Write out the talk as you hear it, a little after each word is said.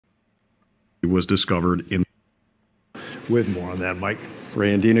was discovered in. With more on that, Mike.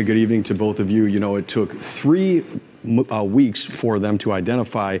 Ray and Dina, good evening to both of you. You know, it took 3 weeks for them to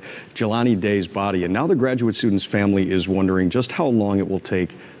identify Jelani Day's body, and now the graduate student's family is wondering just how long it will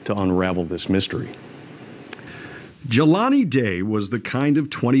take to unravel this mystery. Jelani Day was the kind of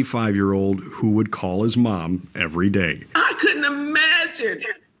 25-year-old who would call his mom every day. I couldn't imagine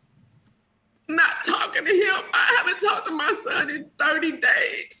not talking to him. I haven't talked to my son in 30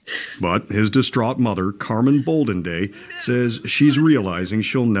 days. But his distraught mother, Carmen Bolden Day, says she's realizing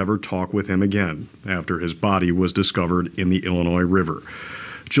she'll never talk with him again after his body was discovered in the Illinois River.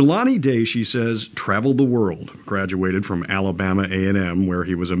 Jelani Day, she says, traveled the world, graduated from Alabama A&M, where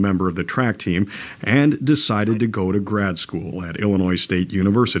he was a member of the track team, and decided to go to grad school at Illinois State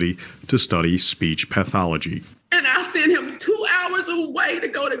University to study speech pathology. And I sent him 2 hours away to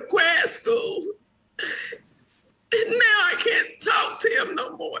go to grad school. And now I can't talk to him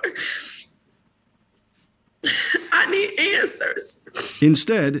no more. I need answers.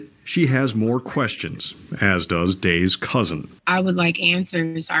 Instead, she has more questions, as does Day's cousin. I would like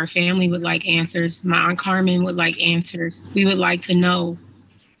answers. Our family would like answers. My Aunt Carmen would like answers. We would like to know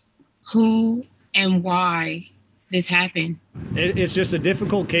who and why this happened. It's just a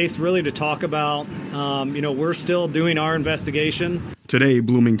difficult case really to talk about. We're still doing our investigation. Today,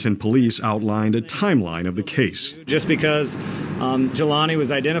 Bloomington police outlined a timeline of the case. Just because Jelani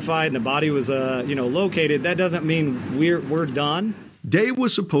was identified and the body was located, that doesn't mean we're done. Day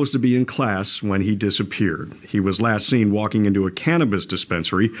was supposed to be in class when he disappeared. He was last seen walking into a cannabis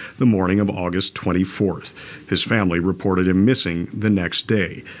dispensary the morning of August 24th. His family reported him missing the next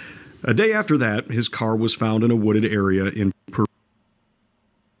day. A day after that, his car was found in a wooded area in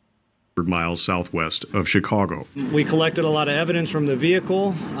miles southwest of Chicago. We collected a lot of evidence from the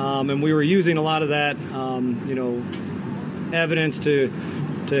vehicle, and we were using a lot of that, evidence to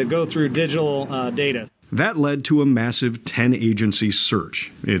go through digital data. That led to a massive 10-agency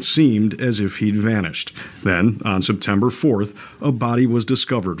search. It seemed as if he'd vanished. Then, on September 4th, a body was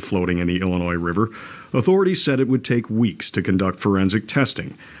discovered floating in the Illinois River. Authorities said it would take weeks to conduct forensic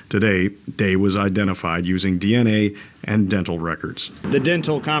testing. Today, Day was identified using DNA and dental records. The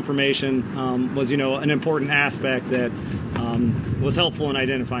dental confirmation was, an important aspect that was helpful in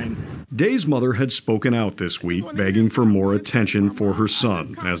identifying. Day's mother had spoken out this week, begging for more attention for her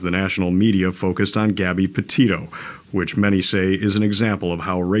son, as the national media focused on Gabby Petito, which many say is an example of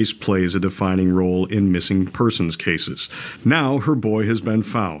how race plays a defining role in missing persons cases. Now her boy has been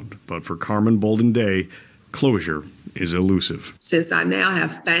found, but for Carmen Bolden Day, closure is elusive. Since I now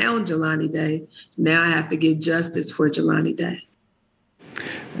have found Jelani Day, now I have to get justice for Jelani Day.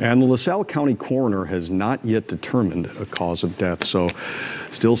 And the LaSalle County coroner has not yet determined a cause of death, so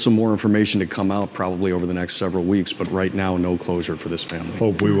still some more information to come out probably over the next several weeks, but right now, no closure for this family.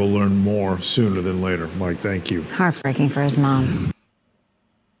 Hope we will learn more sooner than later. Mike, thank you. Heartbreaking for his mom.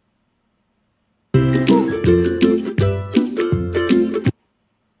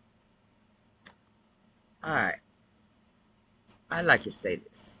 All right. I'd like to say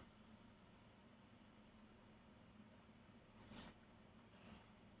this.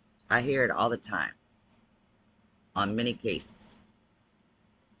 I hear it all the time on many cases.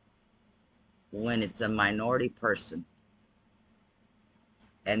 When it's a minority person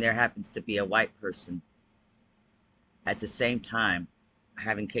and there happens to be a white person at the same time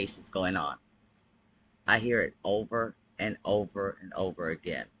having cases going on, I hear it over and over and over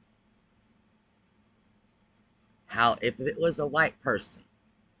again. How if it was a white person,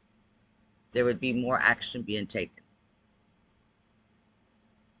 there would be more action being taken.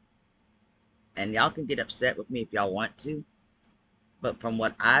 And y'all can get upset with me if y'all want to, but from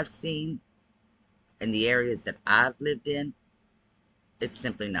what I've seen in the areas that I've lived in, it's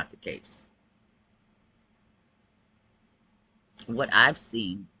simply not the case. What I've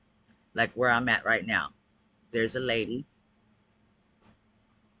seen, like where I'm at right now, there's a lady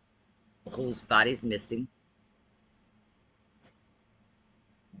whose body's missing.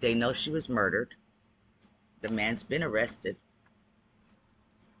 They know she was murdered. The man's been arrested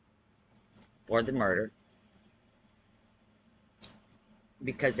for the murder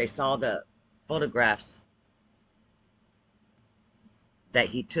because they saw the photographs that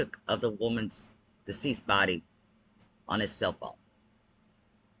he took of the woman's deceased body on his cell phone.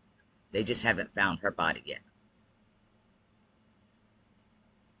 They just haven't found her body yet.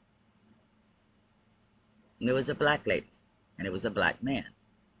 And it was a black lady and it was a black man.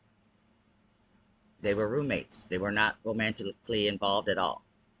 They were roommates. They were not romantically involved at all.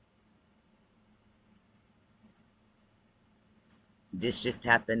 This just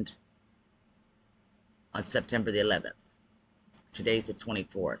happened on September the 11th. Today's the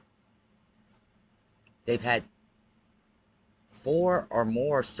 24th. They've had 4 or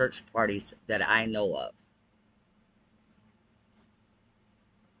more search parties that I know of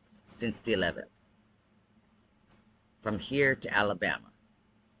since the 11th, from here to Alabama.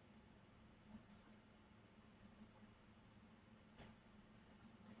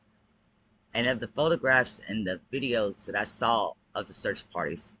 And of the photographs and the videos that I saw of the search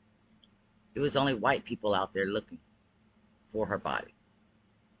parties, it was only white people out there looking for her body,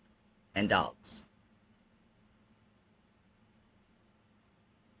 and dogs.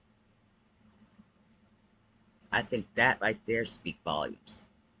 I think that right there speaks volumes.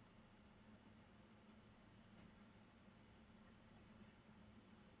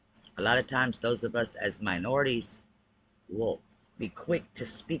 A lot of times those of us as minorities will be quick to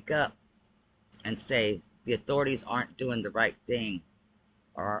speak up and say the authorities aren't doing the right thing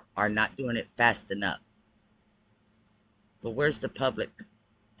or are not doing it fast enough. But where's the public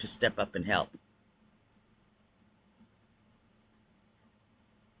to step up and help?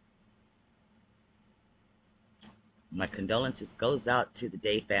 My condolences goes out to the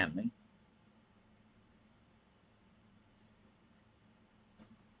Day family.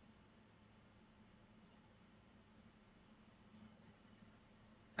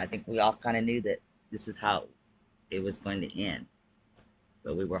 I think we all kind of knew that this is how it was going to end,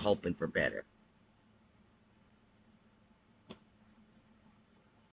 but we were hoping for better.